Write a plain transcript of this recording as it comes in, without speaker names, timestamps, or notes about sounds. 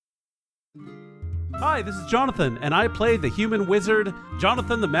Hi, this is Jonathan, and I play the human wizard,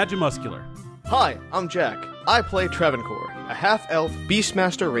 Jonathan the Magimuscular. Hi, I'm Jack. I play Travancore, a half-elf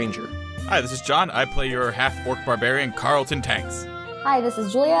Beastmaster Ranger. Hi, this is John. I play your half-orc barbarian, Carlton Tanks. Hi, this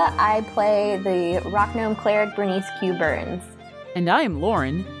is Julia. I play the rock gnome cleric, Bernice Q. Burns. And I am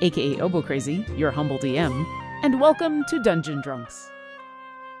Lauren, aka Obo Crazy, your humble DM, and welcome to Dungeon Drunks.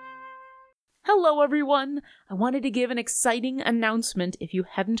 Hello everyone! I wanted to give an exciting announcement if you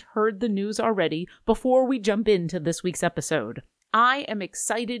hadn't heard the news already before we jump into this week's episode. I am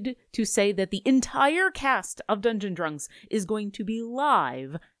excited to say that the entire cast of Dungeon Drunks is going to be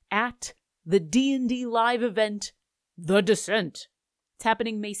live at the D&D live event, The Descent. It's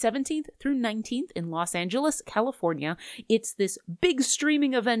happening May 17th through 19th in Los Angeles, California. It's this big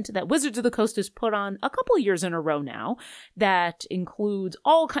streaming event that Wizards of the Coast has put on a couple of years in a row now that includes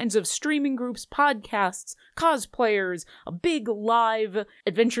all kinds of streaming groups, podcasts, cosplayers, a big live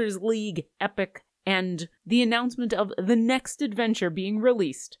Adventures League epic, and the announcement of the next adventure being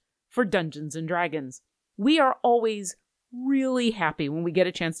released for Dungeons & Dragons. We are always really happy when we get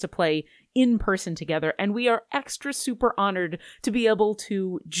a chance to play in person together, and we are extra super honored to be able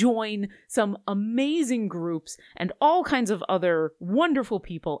to join some amazing groups and all kinds of other wonderful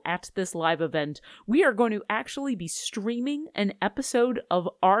people at this live event. We are going to actually be streaming an episode of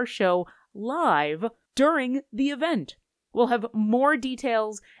our show live during the event. We'll have more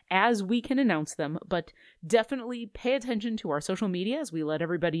details as we can announce them, but definitely pay attention to our social media as we let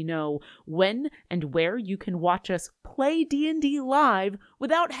everybody know when and where you can watch us play D&D live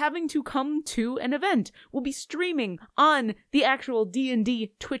without having to come to an event. We'll be streaming on the actual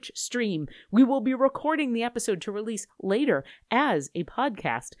D&D Twitch stream. We will be recording the episode to release later as a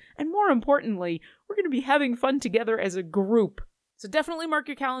podcast. And more importantly, we're going to be having fun together as a group. So definitely mark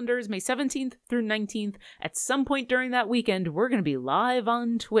your calendars, May 17th through 19th. At some point during that weekend, we're going to be live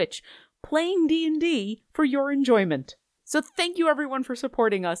on Twitch, playing D&D for your enjoyment. So thank you everyone for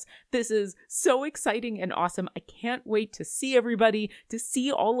supporting us. This is so exciting and awesome. I can't wait to see everybody, to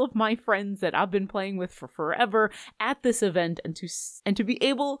see all of my friends that I've been playing with for forever at this event, and to be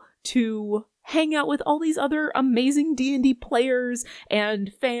able to hang out with all these other amazing D&D players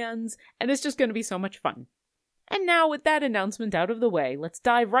and fans, and it's just going to be so much fun. And now, with that announcement out of the way, let's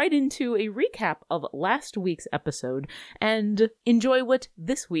dive right into a recap of last week's episode and enjoy what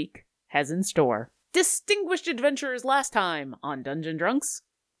this week has in store. Distinguished adventurers last time on Dungeon Drunks.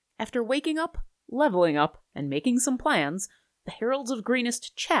 After waking up, leveling up, and making some plans, the Heralds of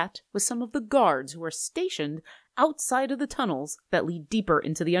Greenest chat with some of the guards who are stationed outside of the tunnels that lead deeper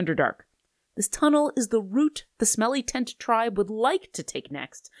into the Underdark. This tunnel is the route the Smelly Tent tribe would like to take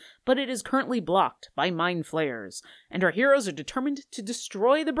next, but it is currently blocked by mind flayers, and our heroes are determined to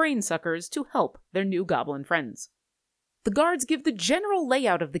destroy the brain suckers to help their new goblin friends. The guards give the general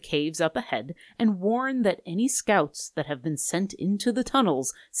layout of the caves up ahead and warn that any scouts that have been sent into the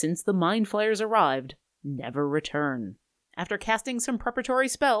tunnels since the mind flayers arrived never return. After casting some preparatory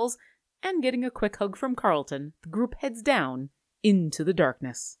spells and getting a quick hug from Carlton, the group heads down into the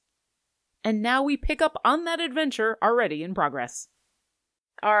darkness. And now we pick up on that adventure already in progress.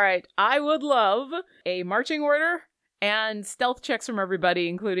 All right, I would love a marching order and stealth checks from everybody,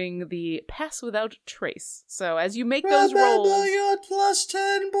 including the pass without trace. So as you make those rolls... Remember your plus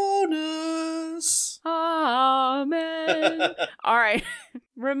 10 bonus! Amen. All right,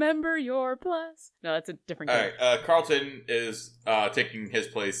 remember your plus... No, that's a different game. All right, Carlton is taking his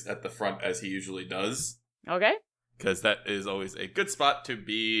place at the front as he usually does. Okay. Because that is always a good spot to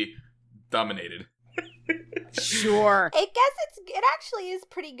be dominated. Sure. I guess it actually is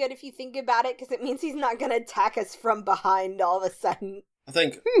pretty good if you think about it, because it means he's not going to attack us from behind all of a sudden. I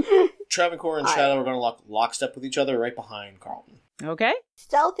think Travancore and Shadow are going to lock lockstep with each other right behind Carlton. Okay.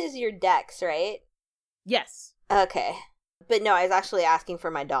 Stealth is your dex, right? Yes. Okay. But no, I was actually asking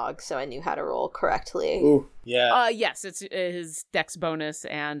for my dog, so I knew how to roll correctly. Ooh, yeah. Yes, it's his dex bonus,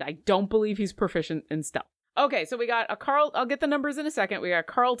 and I don't believe he's proficient in stealth. Okay, so we got a I'll get the numbers in a second. We got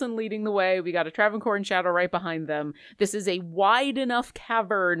Carlton leading the way. We got a Travancore and Shadow right behind them. This is a wide enough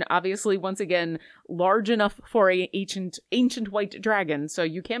cavern, obviously, once again, large enough for a ancient white dragon, so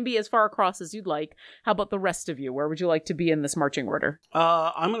you can be as far across as you'd like. How about the rest of you? Where would you like to be in this marching order?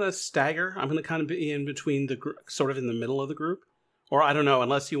 I'm going to stagger. I'm going to kind of be in between the sort of in the middle of the group. Or I don't know,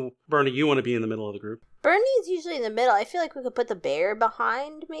 unless you, Bernie, you want to be in the middle of the group. Bernie's usually in the middle. I feel like we could put the bear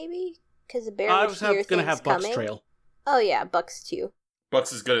behind, maybe? Because the bear I would was hear going to have Buck's coming. trail. Oh yeah, Buck's too.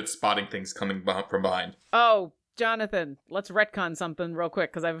 Bucks is good at spotting things coming from behind. Oh, Jonathan, let's retcon something real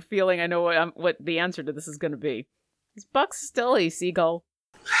quick, because I have a feeling I know what the answer to this is going to be. Is Buck's still a seagull?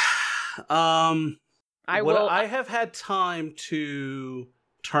 I have had time to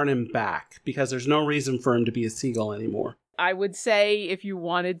turn him back because there's no reason for him to be a seagull anymore. I would say if you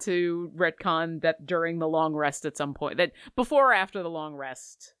wanted to retcon that during the long rest at some point, that before or after the long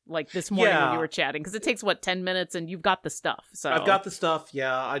rest, like this morning when you were chatting, because it takes, 10 minutes and you've got the stuff. So I've got the stuff,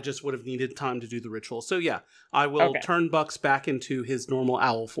 yeah. I just would have needed time to do the ritual. So yeah, I will turn Bucks back into his normal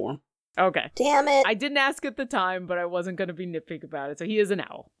owl form. Okay. Damn it. I didn't ask at the time, but I wasn't going to be nitpicky about it. So he is an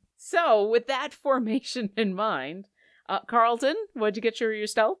owl. So with that formation in mind, Carlton, what'd you get your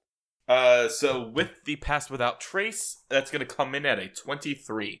stealth? So with the Pass Without Trace, that's going to come in at a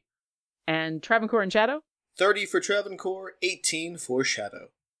 23. And Travancore and Shadow? 30 for Travancore, 18 for Shadow.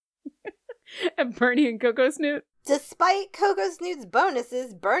 And Bernie and Coco Snoot? Despite Coco Snoot's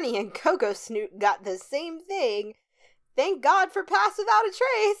bonuses, Bernie and Coco Snoot got the same thing. Thank God for Pass Without a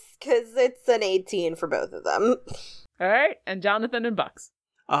Trace, because it's an 18 for both of them. All right, and Jonathan and Bucks?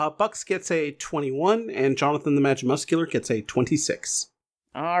 Bucks gets a 21, and Jonathan the Magimuscular gets a 26.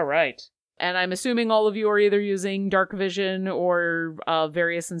 All right. And I'm assuming all of you are either using dark vision or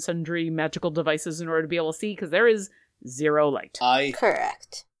various and sundry magical devices in order to be able to see, because there is 0 light.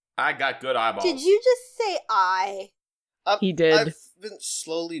 Correct. I got good eyeballs. Did you just say I? He did. I've been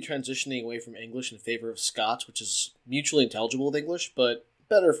slowly transitioning away from English in favor of Scots, which is mutually intelligible with English, but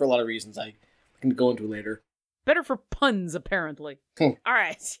better for a lot of reasons I can go into later. Better for puns, apparently. All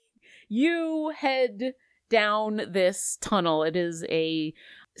right. You head down this tunnel. It is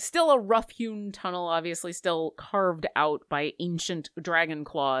still a rough-hewn tunnel, obviously still carved out by ancient dragon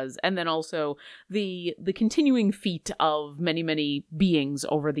claws, and then also the continuing feet of many, many beings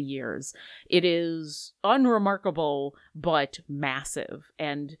over the years. It is unremarkable, but massive,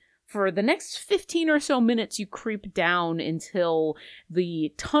 and for the next 15 or so minutes, you creep down until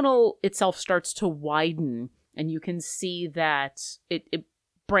the tunnel itself starts to widen, and you can see that it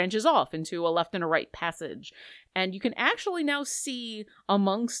branches off into a left and a right passage. And you can actually now see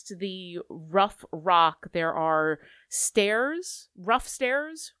amongst the rough rock, there are rough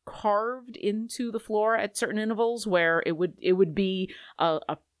stairs carved into the floor at certain intervals where it would be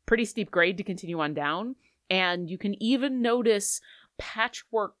a pretty steep grade to continue on down. And you can even notice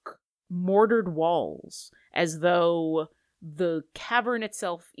patchwork mortared walls, as though the cavern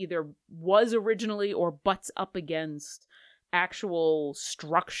itself either was originally or butts up against actual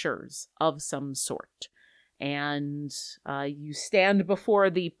structures of some sort. And you stand before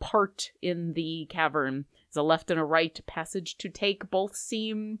the part in the cavern. There's a left and a right passage to take. Both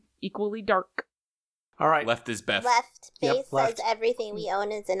seem equally dark. All right. Left is best. Left face left. says everything we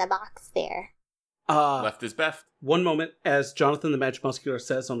own is in a box there. Left is best. One moment, as Jonathan the Magimuscular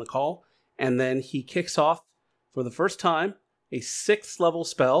says on the call, and then he kicks off, for the first time, a 6th level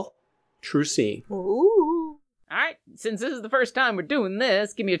spell, True Seeing. Ooh. All right, since this is the first time we're doing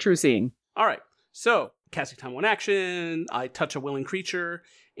this, give me a True Seeing. All right, so casting time 1 action, I touch a willing creature,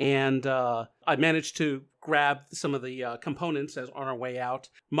 and I managed to grab some of the components as on our way out,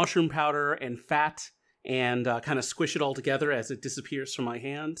 mushroom powder and fat, and kind of squish it all together as it disappears from my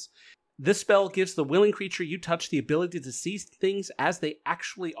hands. This spell gives the willing creature you touch the ability to see things as they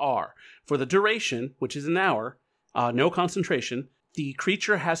actually are. For the duration, which is an hour, no concentration, the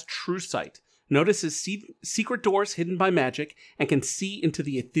creature has true sight, notices secret doors hidden by magic, and can see into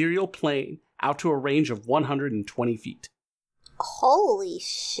the ethereal plane out to a range of 120 feet. Holy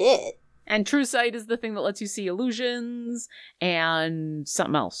shit. And True Sight is the thing that lets you see illusions and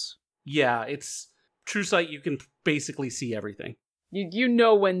something else. Yeah, it's True Sight. You can basically see everything. You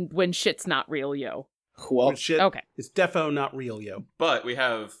know when shit's not real, yo. Well, But shit, okay. it's defo not real, yo. But we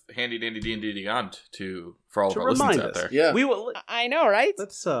have handy dandy D&D Beyond for all To of our listeners remind out us. there. yeah. We will. I know, right?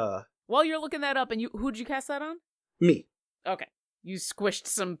 Let's While you're looking that up, and who'd you cast that on? me. Okay. You squished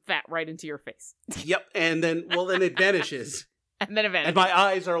some fat right into your face. Yep, and then it vanishes. And then it vanished. And my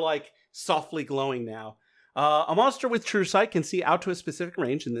eyes are like softly glowing now. A monster with true sight can see out to a specific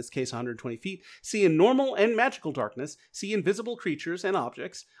range, in this case 120 feet, see in normal and magical darkness, see invisible creatures and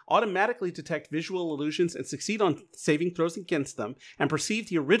objects, automatically detect visual illusions and succeed on saving throws against them, and perceive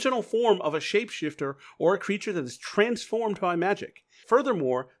the original form of a shapeshifter or a creature that is transformed by magic.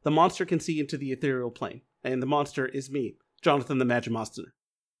 Furthermore, the monster can see into the ethereal plane, and the monster is me, Jonathan the Magimonster.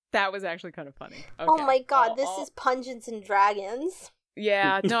 That was actually kind of funny. Okay. Oh my god, this is Pungents and Dragons.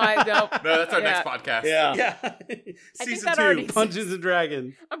 Yeah, no, I don't. No, that's our Yeah. next podcast. Yeah. Yeah. think Season that 2, already Dungeons and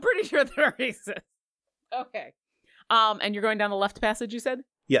Dragons. I'm pretty sure that already exists. Okay. And you're going down the left passage, you said?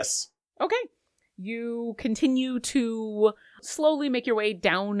 Yes. Okay. You continue to slowly make your way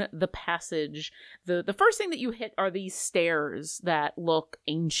down the passage. The first thing that you hit are these stairs that look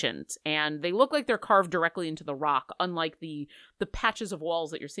ancient, and they look like they're carved directly into the rock, unlike the patches of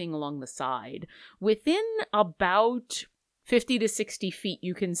walls that you're seeing along the side. Within about 50 to 60 feet,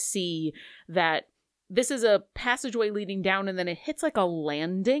 you can see that this is a passageway leading down, and then it hits like a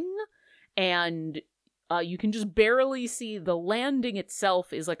landing, and you can just barely see the landing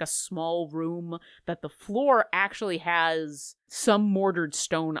itself is like a small room that the floor actually has some mortared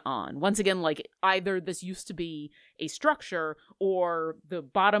stone on. Once again, like either this used to be a structure or the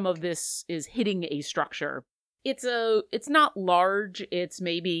bottom of this is hitting a structure. It's not large. It's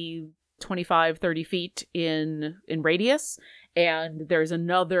maybe 25, 30 feet in radius, and there's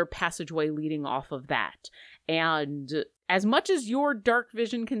another passageway leading off of that. And as much as your dark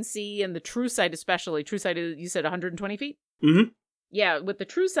vision can see, and the true sight especially, true sight, you said 120 feet? Mm-hmm. Yeah, with the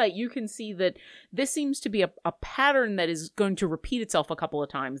true sight, you can see that this seems to be a pattern that is going to repeat itself a couple of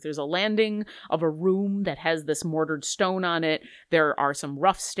times. There's a landing of a room that has this mortared stone on it. There are some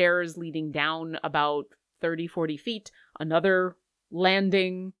rough stairs leading down about 30, 40 feet. Another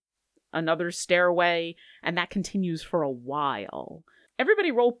landing, another stairway, and that continues for a while.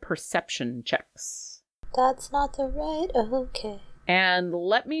 Everybody roll perception checks. That's not the right. Okay. And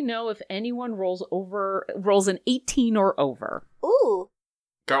let me know if anyone rolls an 18 or over. Ooh.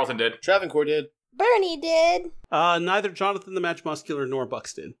 Carlton did. Travancore did. Bernie did. Neither Jonathan the Match Muscular nor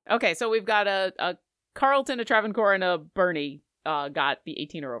Buxton. Okay, so we've got a Carlton, a Travancore, and a Bernie got the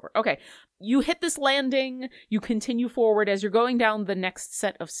 18 or over. Okay, you hit this landing, you continue forward. As you're going down the next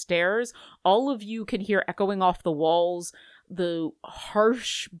set of stairs, all of you can hear echoing off the walls the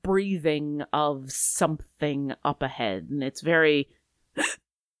harsh breathing of something up ahead, and it's very...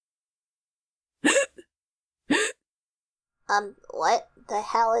 What the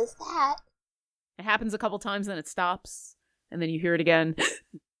hell is that? It happens a couple times, then it stops, and then you hear it again.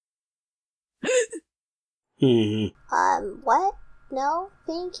 What? No,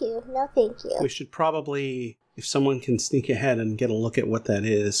 thank you. No, thank you. We should probably, if someone can sneak ahead and get a look at what that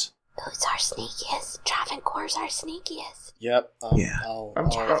is. Who's our sneakiest? Travancore's our sneakiest. Yep. Yeah.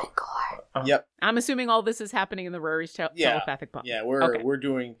 Travancore. Yep. I'm assuming all this is happening in the Rory's telepathic bond. Yeah, Okay. we're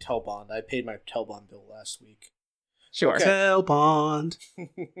doing Telbond. I paid my Telbond bill last week. Sure. Okay. Tell Bond. All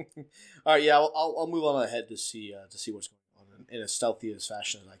right. Yeah, I'll move on ahead to see what's going on in as stealthy as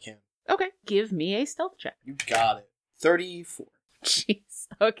fashion as I can. Okay. Give me a stealth check. You got it. 34. Jeez.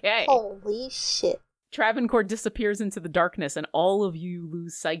 Okay. Holy shit. Travancore disappears into the darkness, and all of you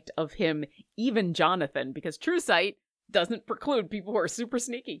lose sight of him, even Jonathan, because true sight doesn't preclude people who are super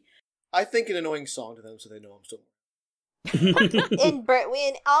sneaky. I think an annoying song to them so they know I'm still. And Bert,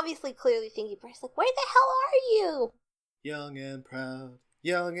 we obviously clearly thinking, Bert's like, where the hell are you? Young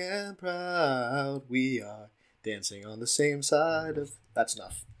and proud, we are dancing on the same side of... That's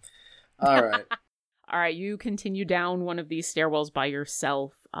enough. All right. All right, you continue down one of these stairwells by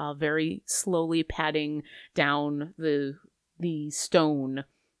yourself, very slowly padding down the stone.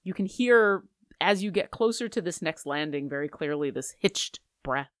 You can hear, as you get closer to this next landing, very clearly this hitched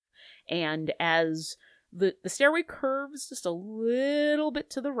breath. And as the stairway curves just a little bit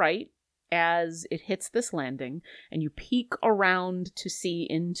to the right as it hits this landing, and you peek around to see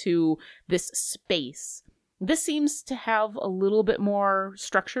into this space. This seems to have a little bit more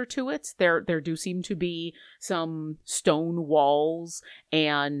structure to it. There do seem to be some stone walls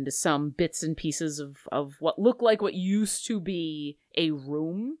and some bits and pieces of what look like what used to be a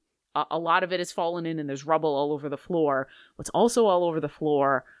room. A lot of it has fallen in and there's rubble all over the floor. What's also all over the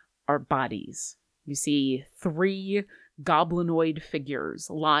floor are bodies. You see 3 goblinoid figures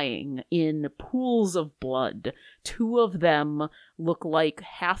lying in pools of blood. 2 of them look like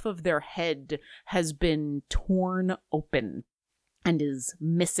half of their head has been torn open and is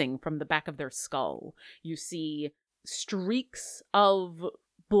missing from the back of their skull. You see streaks of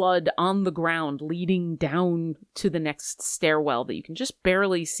blood on the ground leading down to the next stairwell that you can just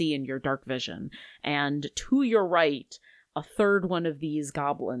barely see in your dark vision. And to your right, a 3rd one of these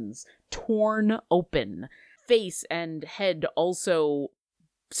goblins, torn open, face and head also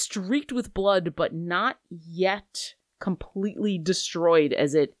streaked with blood, but not yet completely destroyed,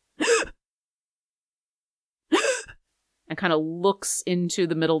 as it and kind of looks into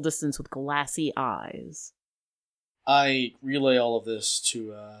the middle distance with glassy eyes. I relay all of this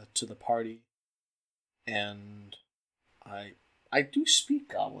to the party, and I do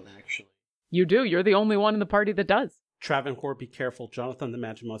speak Goblin, actually. You do. You're the only one in the party that does. Travancore, be careful. Jonathan the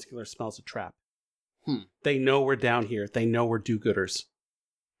Magic Muscular smells a trap. They know we're down here. They know we're do-gooders.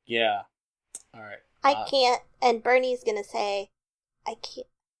 Yeah. All right. I can't, and Bernie's gonna say, I can't.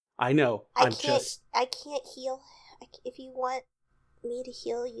 I know. I can't heal. If you want me to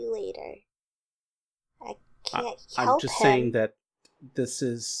heal you later, I can't help I'm just him. saying that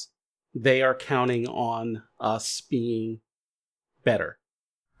they are counting on us being better.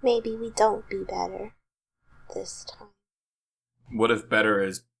 Maybe we don't be better this time. What if better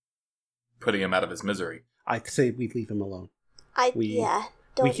is putting him out of his misery? I'd say we leave him alone.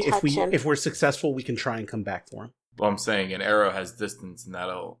 Don't touch him. If we're successful, we can try and come back for him. Well, I'm saying an arrow has distance, and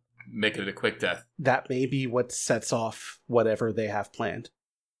that'll make it a quick death. That may be what sets off whatever they have planned.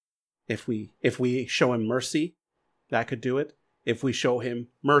 If we show him mercy, that could do it. If we show him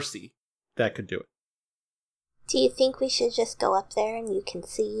mercy, that could do it. Do you think we should just go up there and you can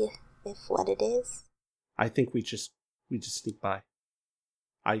see if what it is? I think we just sneak by.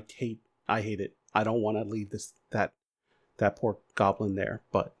 I hate it. I don't want to leave that poor goblin there,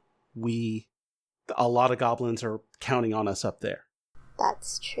 but a lot of goblins are counting on us up there.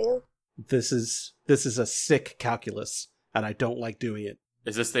 That's true. This is a sick calculus, and I don't like doing it.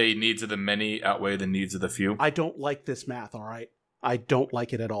 Is this the needs of the many outweigh the needs of the few? I don't like this math, all right? I don't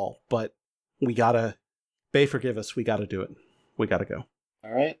like it at all, but we gotta... Bay, forgive us, we gotta do it. We gotta go.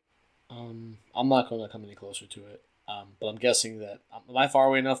 All right. I'm not going to come any closer to it, but I'm guessing that... Am I far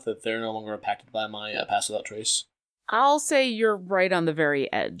away enough that they're no longer impacted by my Pass Without Trace? I'll say you're right on the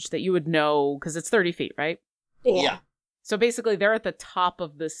very edge, that you would know, because it's 30 feet, right? Yeah. So basically, they're at the top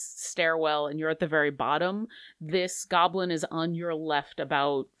of this stairwell, and you're at the very bottom. This goblin is on your left,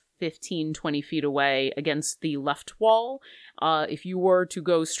 about 15, 20 feet away against the left wall. If you were to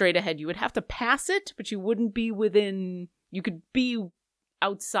go straight ahead, you would have to pass it, but you wouldn't be within... You could be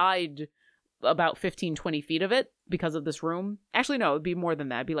outside about 15, 20 feet of it because of this room. Actually, no, it'd be more than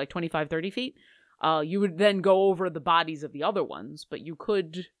that. It'd be like 25, 30 feet. You would then go over the bodies of the other ones, but you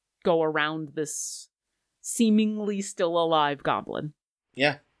could go around this seemingly still alive goblin.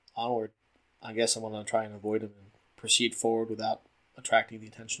 Yeah, onward. I guess I'm going to try and avoid him and proceed forward without attracting the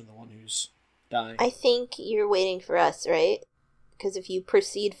attention of the one who's dying. I think you're waiting for us, right? Because if you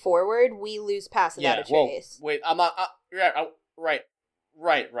proceed forward, we lose Pass Without a Trace. Wait, I'm not... right.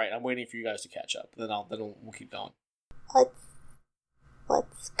 I'm waiting for you guys to catch up. Then we'll keep going.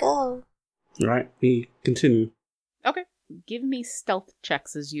 Let's go. All right, we continue. Okay. Give me stealth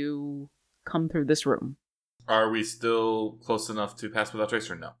checks as you come through this room. Are we still close enough to Pass Without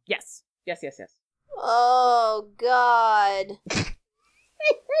Trace or no? Yes. Yes. Oh, God.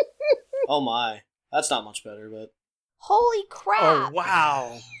 Oh my. That's not much better, but... Holy crap. Oh,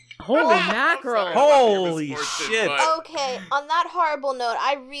 wow. Holy mackerel. I'm sorry about your Holy misfortune, shit. but- Okay, on that horrible note,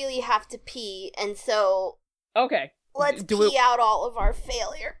 I really have to pee, and so Okay. let's Do pee it- out all of our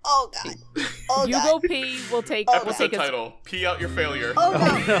failure. Oh, God. Oh, You God. go pee, we'll take... Oh, we'll Episode take a... title, Pee Out Your Failure. Oh,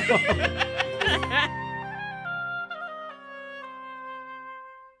 no.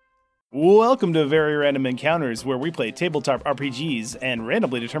 Welcome to Very Random Encounters, where we play tabletop RPGs and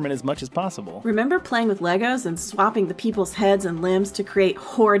randomly determine as much as possible. Remember playing with Legos and swapping the people's heads and limbs to create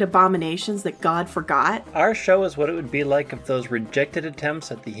horrid abominations that God forgot? Our show is what it would be like if those rejected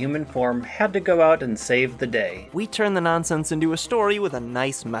attempts at the human form had to go out and save the day. We turn the nonsense into a story with a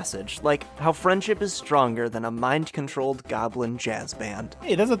nice message, like how friendship is stronger than a mind-controlled goblin jazz band.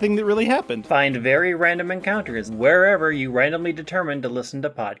 Hey, that's a thing that really happened. Find Very Random Encounters wherever you randomly determine to listen to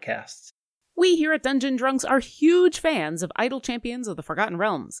podcasts. We here at Dungeon Drunks are huge fans of Idle Champions of the Forgotten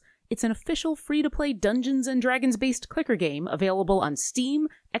Realms. It's an official free-to-play Dungeons & Dragons-based clicker game available on Steam,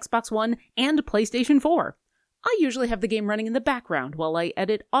 Xbox One, and PlayStation 4. I usually have the game running in the background while I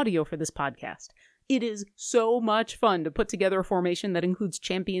edit audio for this podcast. It is so much fun to put together a formation that includes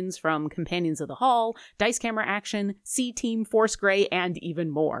champions from Companions of the Hall, Dice Camera Action, C-Team, Force Grey, and even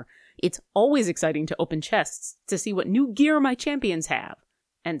more. It's always exciting to open chests to see what new gear my champions have.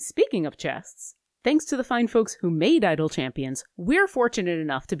 And speaking of chests, thanks to the fine folks who made Idle Champions, we're fortunate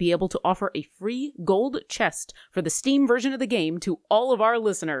enough to be able to offer a free gold chest for the Steam version of the game to all of our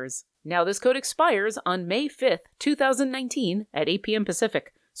listeners. Now, this code expires on May 5th, 2019 at 8 p.m.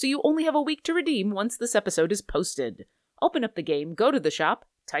 Pacific, so you only have a week to redeem once this episode is posted. Open up the game, go to the shop,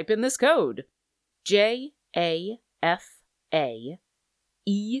 type in this code. JAFAEKESYPSMOGS.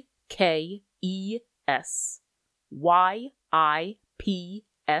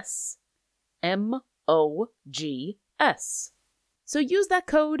 So use that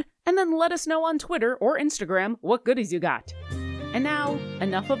code and then let us know on Twitter or Instagram what goodies you got. And now,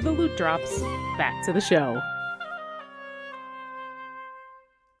 enough of the loot drops. Back to the show.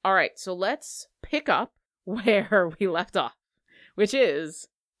 Alright, so let's pick up where we left off, which is,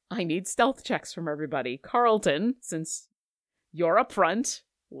 I need stealth checks from everybody. Carlton, since you're up front,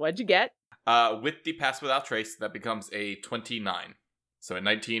 what'd you get? With the Pass Without Trace, that becomes a 29. So a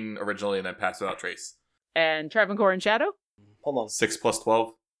 19 originally, and then Pass Without Trace. And Travancore and Shadow? Hold on. 6 plus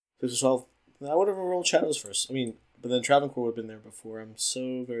 12. 6 plus 12. I would have rolled Shadows first. I mean, but then Travancore would have been there before. I'm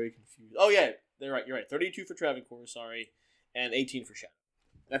so very confused. Oh, yeah. They're right. You're right. 32 for Travancore, sorry. And 18 for Shadow.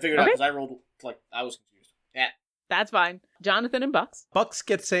 I figured it out because I rolled, I was confused. Yeah. That's fine. Jonathan and Bucks. Bucks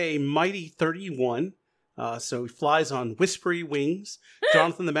gets a mighty 31, so he flies on whispery wings.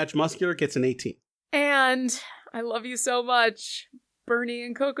 Jonathan the Match Muscular gets an 18. And I love you so much. Bernie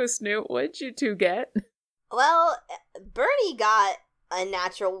and Coco Snoot, what'd you two get? Well, Bernie got a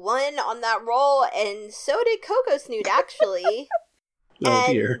natural 1 on that roll, and so did Coco Snoot, actually. Oh,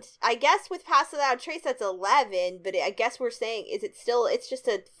 and dear. I guess with Pass Without a Trace, that's 11, but I guess we're saying, it's just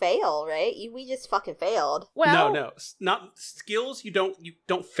a fail, right? We just fucking failed. Well, No. Not skills, you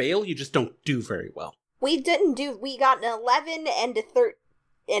don't fail, you just don't do very well. We got an 11 and a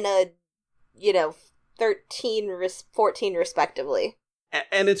 13, 14 respectively.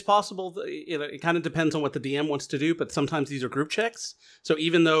 And it's possible, it kind of depends on what the DM wants to do, but sometimes these are group checks. So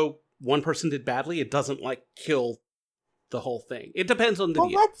even though one person did badly, it doesn't, kill the whole thing. It depends on the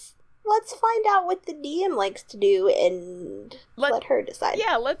DM. Let's find out what the DM likes to do and let her decide.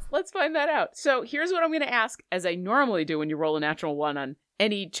 Yeah, let's find that out. So here's what I'm going to ask, as I normally do when you roll a natural 1 on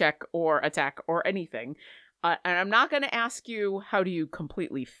any check or attack or anything. And I'm not going to ask you how do you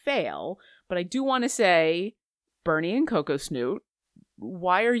completely fail, but I do want to say, Bernie and Coco Snoot,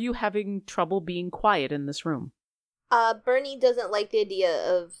 why are you having trouble being quiet in this room? Bernie doesn't like the idea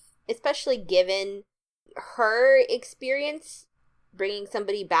of, especially given her experience, bringing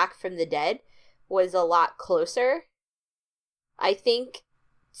somebody back from the dead was a lot closer, I think,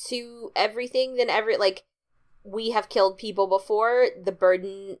 to everything than ever. We have killed people before. The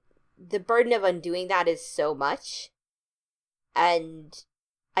burden of undoing that is so much. And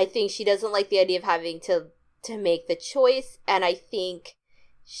I think she doesn't like the idea of having to make the choice, and I think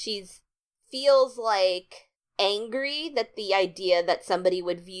feels angry that the idea that somebody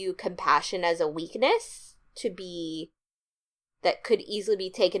would view compassion as a weakness that could easily be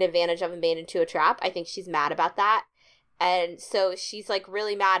taken advantage of and made into a trap. I think she's mad about that. And so she's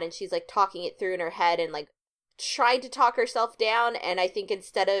really mad, and she's talking it through in her head and trying to talk herself down. And I think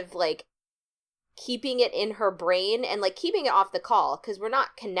instead of keeping it in her brain and keeping it off the call, because we're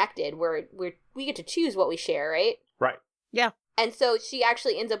not connected, we get to choose what we share, right? Right. Yeah. And so she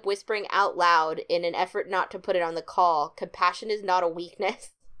actually ends up whispering out loud in an effort not to put it on the call, compassion is not a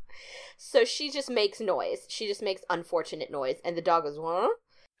weakness. So she just makes noise. She just makes unfortunate noise. And the dog goes, huh?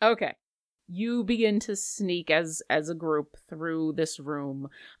 Okay. You begin to sneak as a group through this room.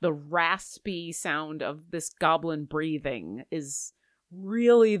 The raspy sound of this goblin breathing is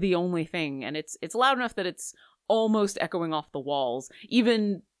really the only thing. And it's loud enough that it's almost echoing off the walls.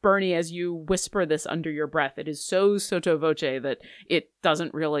 Even Bernie, as you whisper this under your breath, it is so sotto voce that it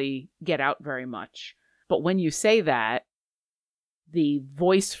doesn't really get out very much. But when you say that, the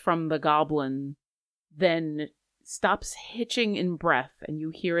voice from the goblin then stops hitching in breath, and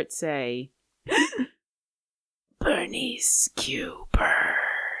you hear it say, Bernice Q.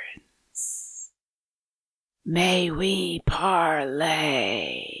 Burns, may we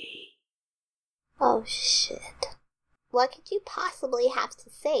parlay? Oh, shit. What could you possibly have to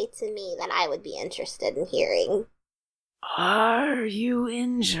say to me that I would be interested in hearing? Are you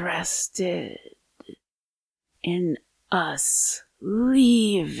interested in us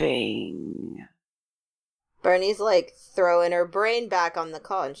leaving? Bernie's throwing her brain back on the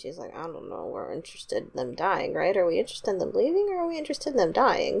call, and she's I don't know, we're interested in them dying, right? Are we interested in them leaving, or are we interested in them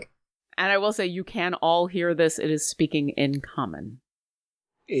dying? And I will say, you can all hear this. It is speaking in common.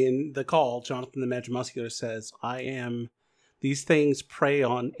 In the call, Jonathan the Magic Muscular says, these things prey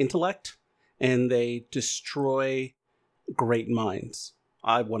on intellect, and they destroy great minds.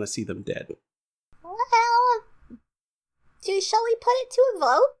 I want to see them dead. Well, shall we put it to a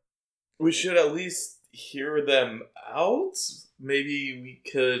vote? We should at least hear them out. Maybe we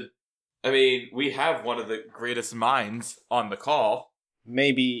could... we have one of the greatest minds on the call.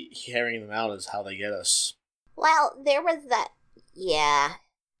 Maybe hearing them out is how they get us. Well, there was that... Yeah.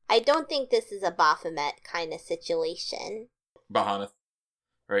 I don't think this is a Baphomet kind of situation. Bahamut,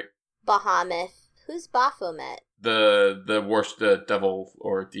 right? Bahamut. Who's Baphomet? The worst devil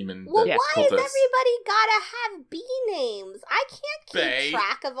or demon. Well, why cultist. has everybody gotta have B names? I can't keep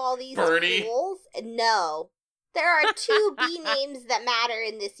track of all these Bernie. fools. No. There are 2 B names that matter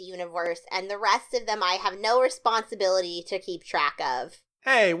in this universe, and the rest of them I have no responsibility to keep track of.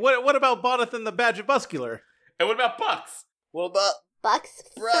 Hey, what about Bonathan the Badger Muscular? And what about Bucks? What about Bucks?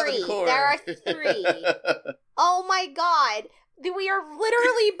 3. There are 3. Oh my god. We are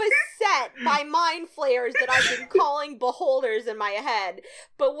literally beset by mind flayers that I've been calling beholders in my head.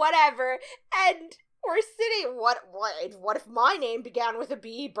 But whatever. And we're sitting... What if my name began with a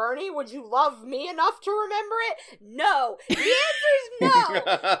B, Bernie? Would you love me enough to remember it? No. The answer's no.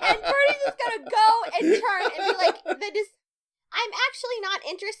 And Bernie's just gonna go and turn and be I'm actually not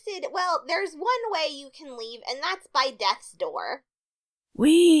interested. Well, there's one way you can leave, and that's by death's door.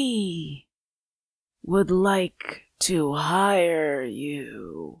 We would like to hire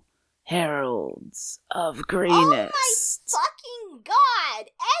you, heralds of greenest. Oh my fucking god!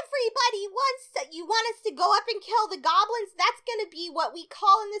 Everybody you want us to go up and kill the goblins? That's gonna be what we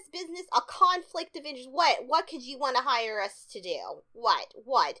call in this business a conflict of interest. What could you want to hire us to do?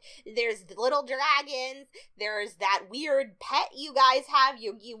 What? There's the little dragons, there's that weird pet you guys have,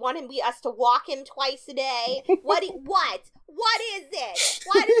 you want us to walk him twice a day? What is it?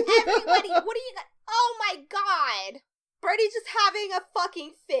 What is everybody, what are you, oh my god! Brady's just having a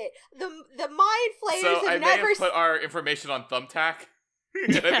fucking fit. The mind flayers So have I never may have put our information on Thumbtack.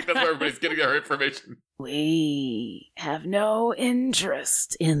 And I think that's where everybody's getting their information. We have no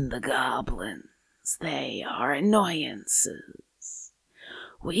interest in the goblins. They are annoyances.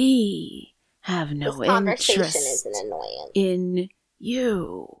 We have no This conversation interest is an annoyance. in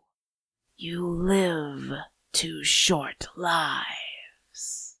you. You live too short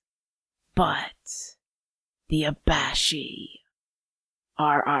lives. But the Abashi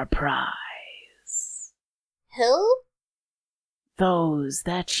are our prize. Who? Those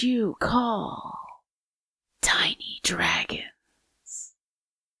that you call tiny dragons.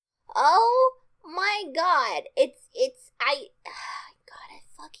 Oh my god. I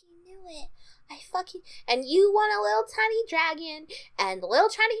fucking knew it. And you want a little tiny dragon, and the little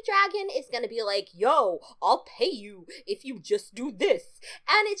tiny dragon is gonna be like, yo, I'll pay you if you just do this.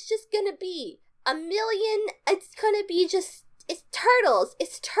 And it's just gonna be $1 million, it's gonna be just, it's turtles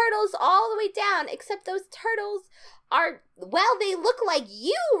all the way down, except those turtles are, well, they look like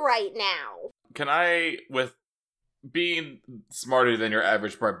you right now. Can I, with being smarter than your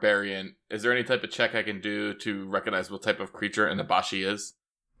average barbarian, is there any type of check I can do to recognize what type of creature an Abashi is?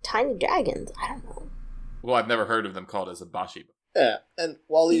 Tiny dragons, I don't know. Well, I've never heard of them called as Abashi. Yeah, and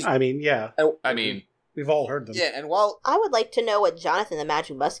while these... I mean, yeah. I mean... We've all heard them. Yeah, and while... I would like to know what Jonathan the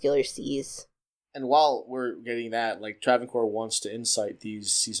Magic Muscular sees. And while we're getting that, like, Travancore wants to incite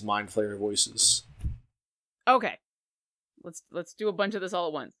these Mind Flayer voices. Okay. Let's do a bunch of this all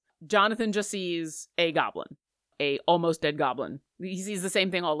at once. Jonathan just sees a goblin. A almost dead goblin. He sees the same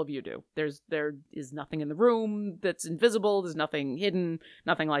thing all of you do. There is nothing in the room that's invisible. There's nothing hidden.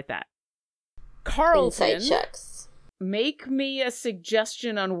 Nothing like that. Carlton, Insight checks. Make me a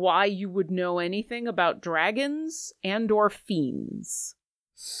suggestion on why you would know anything about dragons and or fiends.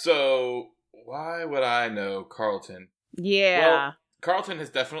 So, why would I know Carlton? Yeah. Well, Carlton has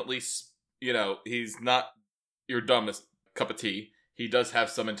definitely, he's not your dumbest cup of tea. He does have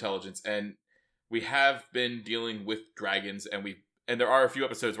some intelligence, and we have been dealing with dragons, and there are a few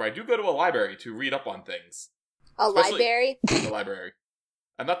episodes where I do go to a library to read up on things. Library? A library.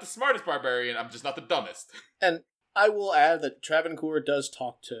 I'm not the smartest barbarian, I'm just not the dumbest. And I will add that Travancore does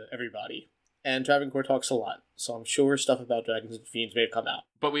talk to everybody, and Travancore talks a lot, so I'm sure stuff about dragons and fiends may have come out.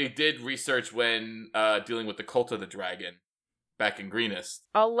 But we did research when dealing with the Cult of the Dragon back in Greenest.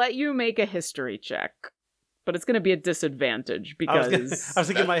 I'll let you make a history check. But it's going to be a disadvantage because... I was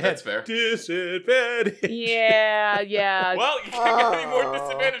thinking in my head, that's fair. Disadvantage. Yeah. Well, you can't get any more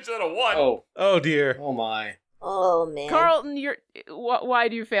disadvantage than a 1. Oh dear. Oh my. Oh man. Carlton, why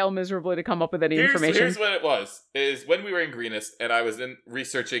do you fail miserably to come up with any information? Here's what it was. Is when we were in Greenest and I was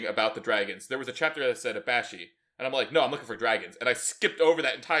researching about the dragons, there was a chapter that said Abashi. And I'm like, no, I'm looking for dragons. And I skipped over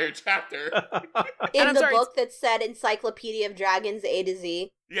that entire chapter. In the book that said Encyclopedia of Dragons A to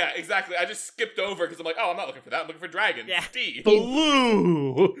Z. Yeah, exactly. I just skipped over because I'm like, oh, I'm not looking for that. I'm looking for dragons. Yeah. Steve.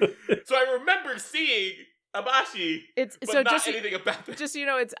 Blue. So I remember seeing Abashi, but so not just, anything about it. Just so you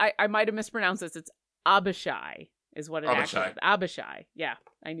know, I might have mispronounced this. It's Abishai is what it actually is. Abishai. Yeah,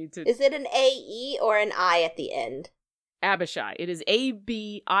 I need to... Is it an A-E or an I at the end? Abishai. It is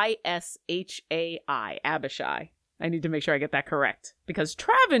Abishai. Abishai. I need to make sure I get that correct. Because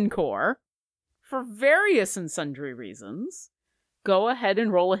Travancore, for various and sundry reasons, go ahead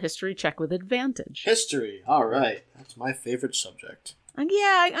and roll a history check with advantage. History. All right. That's my favorite subject.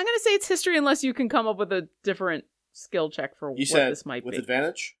 Yeah, I'm going to say it's history unless you can come up with a different skill check for what this might with be.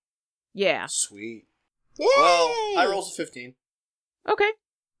 Advantage? Yeah. Sweet. Yay! Well, I rolled a 15. Okay.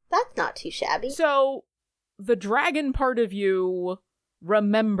 That's not too shabby. So, the dragon part of you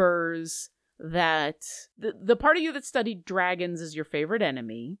remembers that the part of you that studied dragons as your favorite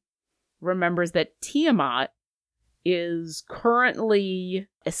enemy remembers that Tiamat is currently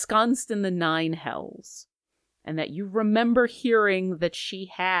ensconced in the 9 hells, and that you remember hearing that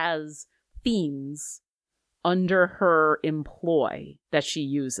she has fiends under her employ that she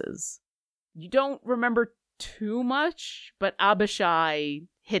uses. You don't remember too much, but Abishai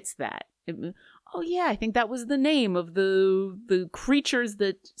hits that. Oh yeah, I think that was the name of the creatures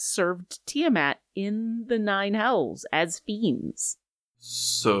that served Tiamat in the Nine Hells as fiends.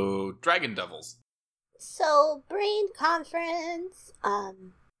 So, dragon devils. So, brain conference,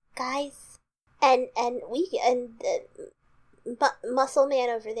 guys, and Muscle Man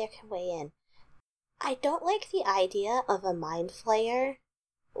over there can weigh in. I don't like the idea of a mind flayer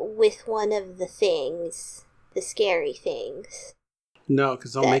with one of the things, the scary things. No,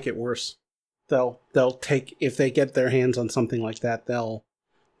 because they'll make it worse. They'll take, if they get their hands on something like that, they'll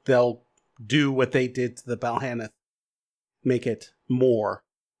do what they did to the Balhanath, make it more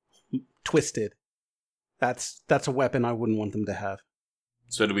twisted. That's a weapon I wouldn't want them to have.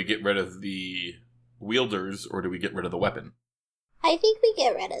 So do we get rid of the wielders, or do we get rid of the weapon? I think we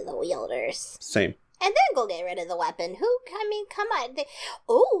get rid of the wielders. Same. And then go get rid of the weapon. Come on.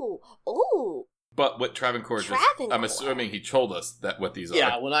 Ooh. But what Travancore just, I'm assuming he told us that what these are.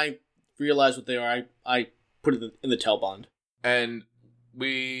 Yeah, when I realized what they are, I put it in the tell bond. And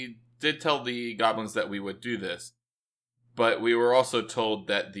we did tell the goblins that we would do this, but we were also told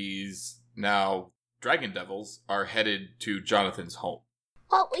that these now dragon devils are headed to Jonathan's home.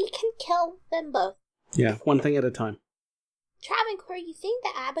 Well, we can kill them both. Yeah, one thing at a time. Travancore, you think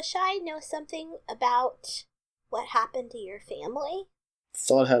that Abishai knows something about what happened to your family?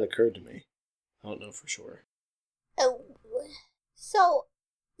 Thought had occurred to me. I don't know for sure. Oh, so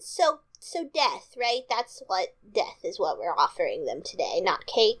death, right? That's what death is what we're offering them today, not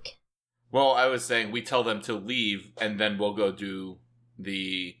cake. Well, I was saying we tell them to leave, and then we'll go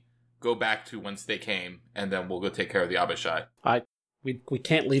back to whence they came, and then we'll go take care of the Abishai. We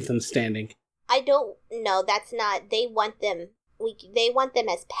can't leave them standing. I don't know. That's not. They want them. They want them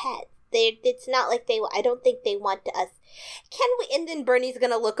as pets. It's not like they. I don't think they want us. Can we? And then Bernie's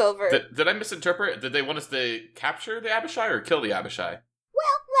gonna look over. Did I misinterpret? Did they want us to capture the Abishai or kill the Abishai?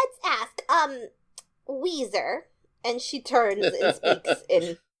 Well, let's ask. Weezer, and she turns and speaks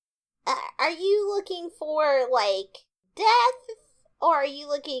in. Are you looking for death, or are you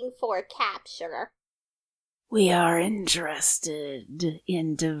looking for capture? We are interested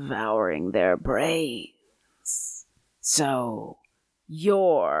in devouring their brains. So,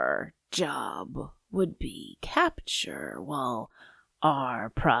 your job would be capture, while our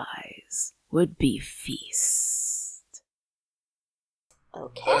prize would be feast.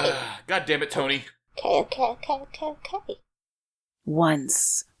 Okay. God damn it, Tony. Okay.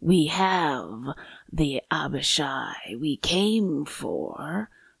 Once we have the Abishai we came for,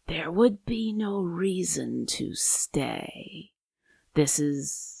 there would be no reason to stay. This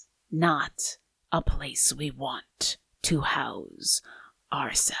is not a place we want to house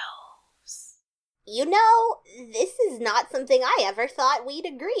ourselves. You know, this is not something I ever thought we'd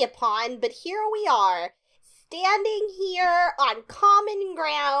agree upon, but here we are, standing here on common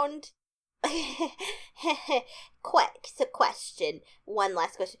ground. Question. One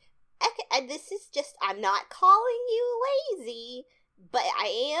last question. This is just, I'm not calling you lazy, but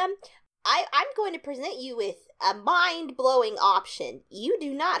I'm going to present you with a mind-blowing option. You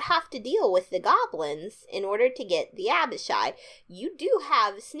do not have to deal with the goblins in order to get the Abishai. You do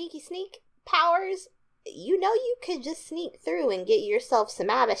have sneak powers. You know you could just sneak through and get yourself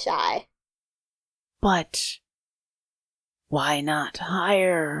some Abishai. But why not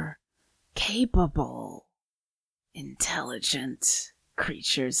hire capable, intelligent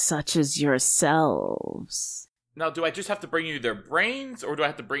creatures such as yourselves? Now, do I just have to bring you their brains, or do I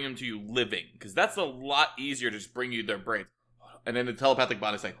have to bring them to you living? Because that's a lot easier to just bring you their brains. And then the telepathic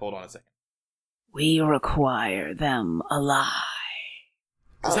bond is like, hold on a second. We require them alive.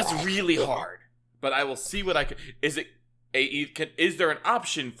 Because that's really hard. But I will see what I can... Is there an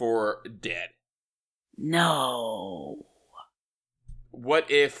option for dead? No. What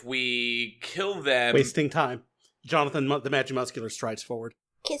if we kill them... Wasting time. Jonathan, the Magimuscular, strides forward.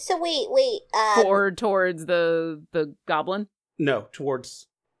 Okay, so wait. Towards the goblin? No, towards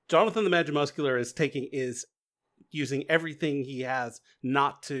Jonathan the Magimuscular is using everything he has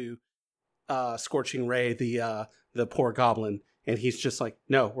not to Scorching Ray the poor goblin, and he's just like,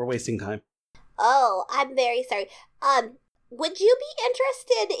 no, we're wasting time. Oh, I'm very sorry. Would you be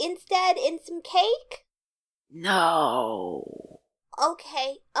interested instead in some cake? No.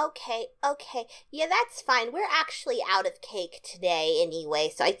 Okay. Yeah, that's fine. We're actually out of cake today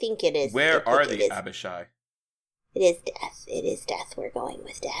anyway, so I think it is. Where are the Abishai? It is death. It is death. We're going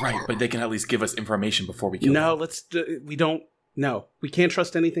with death. Right, but they can at least give us information before we kill them. No, we can't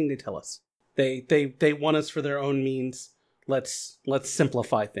trust anything they tell us. They want us for their own means. Let's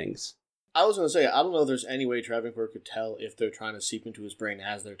simplify things. I was going to say, I don't know if there's any way Travancore could tell if they're trying to seep into his brain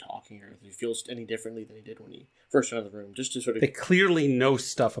as they're talking, or if he feels any differently than he did when he first entered the room, just to sort of... They clearly know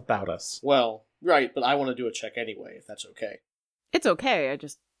stuff about us. Well, Right, but I want to do a check anyway, if that's okay. It's okay, I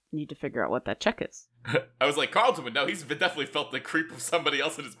just need to figure out what that check is. I was like, Carlton would know. He's definitely felt the creep of somebody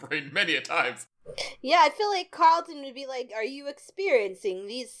else in his brain many a times. Yeah, I feel like Carlton would be like, are you experiencing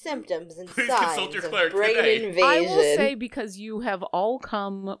these symptoms and Please signs consult your of cleric brain today. invasion? I will say, because you have all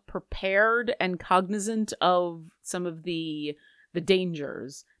come prepared and cognizant of some of the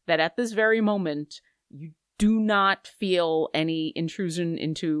dangers, that at this very moment, you do not feel any intrusion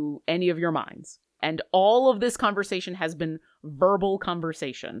into any of your minds. And all of this conversation has been verbal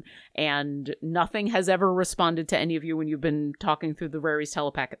conversation, and nothing has ever responded to any of you when you've been talking through the Rary's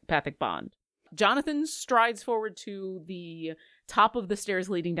telepathic bond. Jonathan strides forward to the top of the stairs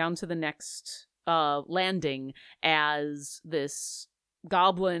leading down to the next landing as this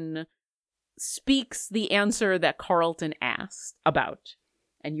goblin speaks the answer that Carlton asked about.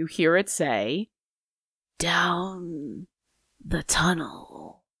 And you hear it say, "Down the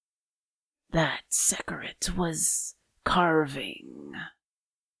tunnel that Sekerit was carving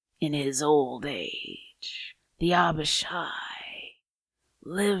in his old age. The Abishai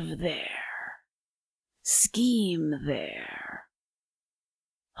live there, scheme there,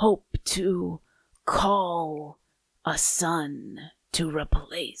 hope to call a son to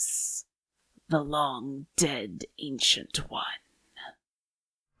replace the long-dead Ancient One."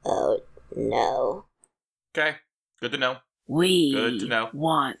 Oh, no. Okay, good to know. We Good to know.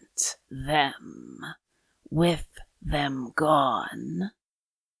 want them. With them gone,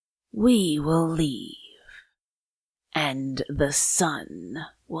 we will leave. And the sun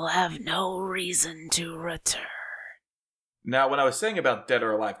will have no reason to return. Now, when I was saying about dead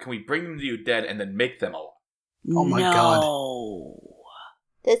or alive, can we bring them to you dead and then make them alive? Oh my God.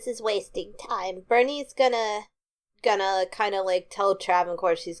 This is wasting time. Bernie's gonna kind of like tell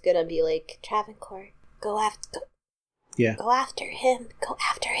Travancore, she's gonna be like, Travancore, go after him. Go after him.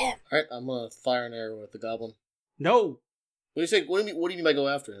 Alright, I'm gonna fire an arrow at the goblin. No. What do you say? What do you mean by go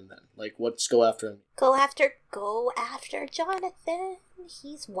after him then? Like, what's go after him? Go after Jonathan.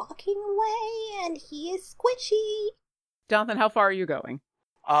 He's walking away and he is squishy. Jonathan, how far are you going?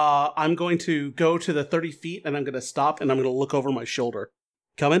 I'm going to go to the 30 feet and I'm going to stop and I'm going to look over my shoulder.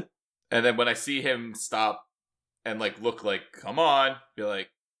 Coming? And then when I see him stop and like look like, come on, be like,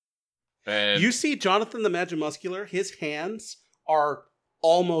 and You see Jonathan the Magimuscular, his hands are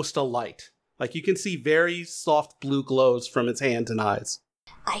almost a light. Like you can see very soft blue glows from his hands and eyes.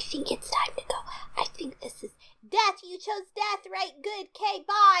 I think it's time to go. I think this is death. You chose death, right? Good. Okay,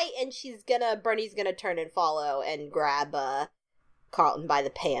 bye. And Bernie's gonna turn and follow and grab Carlton by the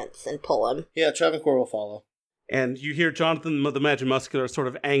pants and pull him. Yeah, Travancore will follow. And you hear Jonathan the Magimuscular sort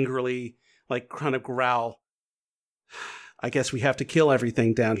of angrily, like, kind of growl. I guess we have to kill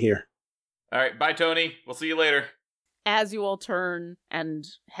everything down here. all right, bye, Tony. We'll see you later. As you all turn and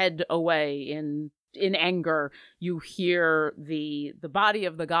head away in anger, you hear the body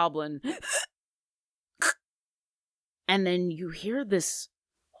of the goblin. And then you hear this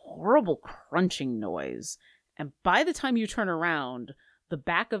horrible crunching noise. And by the time you turn around, the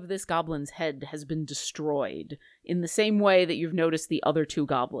back of this goblin's head has been destroyed in the same way that you've noticed the other two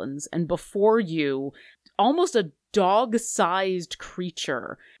goblins. And before you, almost a dog-sized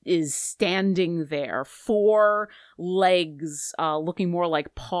creature is standing there, 4 legs looking more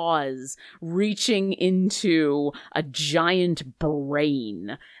like paws, reaching into a giant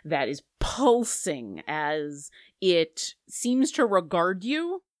brain that is pulsing as it seems to regard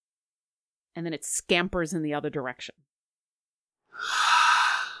you, and then it scampers in the other direction.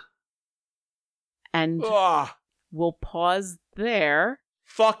 And we'll pause there.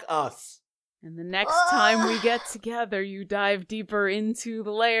 Fuck us. And the next time we get together, you dive deeper into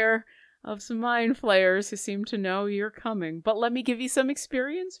the lair of some mind flayers who seem to know you're coming. But let me give you some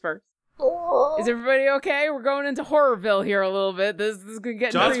experience first. Is everybody okay? We're going into Horrorville here a little bit. This is going to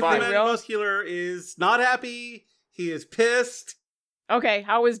get Jonathan creepy. the Muscular is not happy. He is pissed. Okay,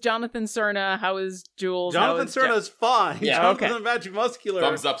 how is Jonathan Cerna? How is Jules? Jonathan Cerna's fine. Yeah, Jonathan okay. the Magimuscular.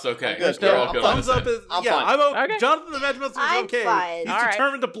 Thumbs up's okay. Good. We're all good on Thumbs this up end. is I'm yeah. fine. I'm Okay. Jonathan the Magimuscular is I'm okay. fine. He's All right.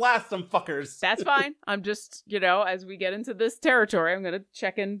 determined to blast some fuckers. That's fine. I'm just, as we get into this territory, I'm going to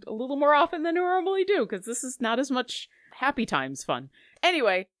check in a little more often than I normally do, because this is not as much happy times fun.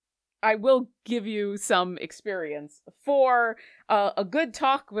 Anyway, I will give you some experience for a good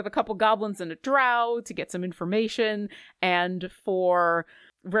talk with a couple goblins and a drow to get some information, and for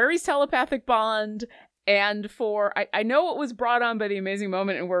Rary's telepathic bond And I know it was brought on by the amazing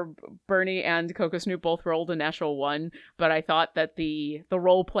moment and where Bernie and Coco Snoop both rolled a natural 1, but I thought that the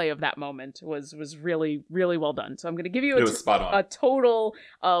role play of that moment was really, really well done. So I'm going to give you a total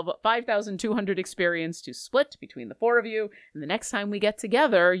of 5,200 experience to split between the 4 of you. And the next time we get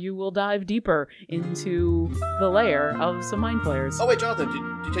together, you will dive deeper into the layer of some mind flayers. Oh, wait, Jonathan, did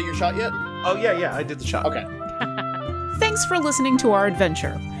you take your shot yet? Oh, yeah, I did the shot. Okay. Thanks for listening to our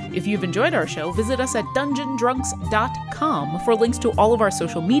adventure. If you've enjoyed our show, visit us at dungeondrunks.com for links to all of our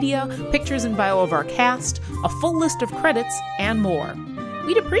social media, pictures and bio of our cast, a full list of credits, and more.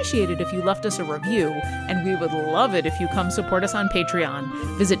 We'd appreciate it if you left us a review, and we would love it if you come support us on Patreon.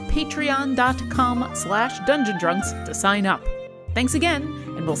 Visit patreon.com/dungeondrunks to sign up. Thanks again,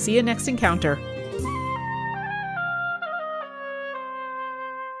 and we'll see you next encounter.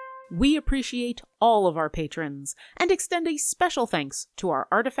 We appreciate all of our patrons and extend a special thanks to our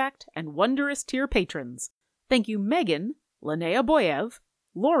Artifact and Wondrous tier patrons. Thank you Megan, Linnea Boyev,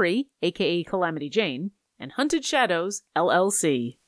 Lori, aka Calamity Jane, and Hunted Shadows, LLC.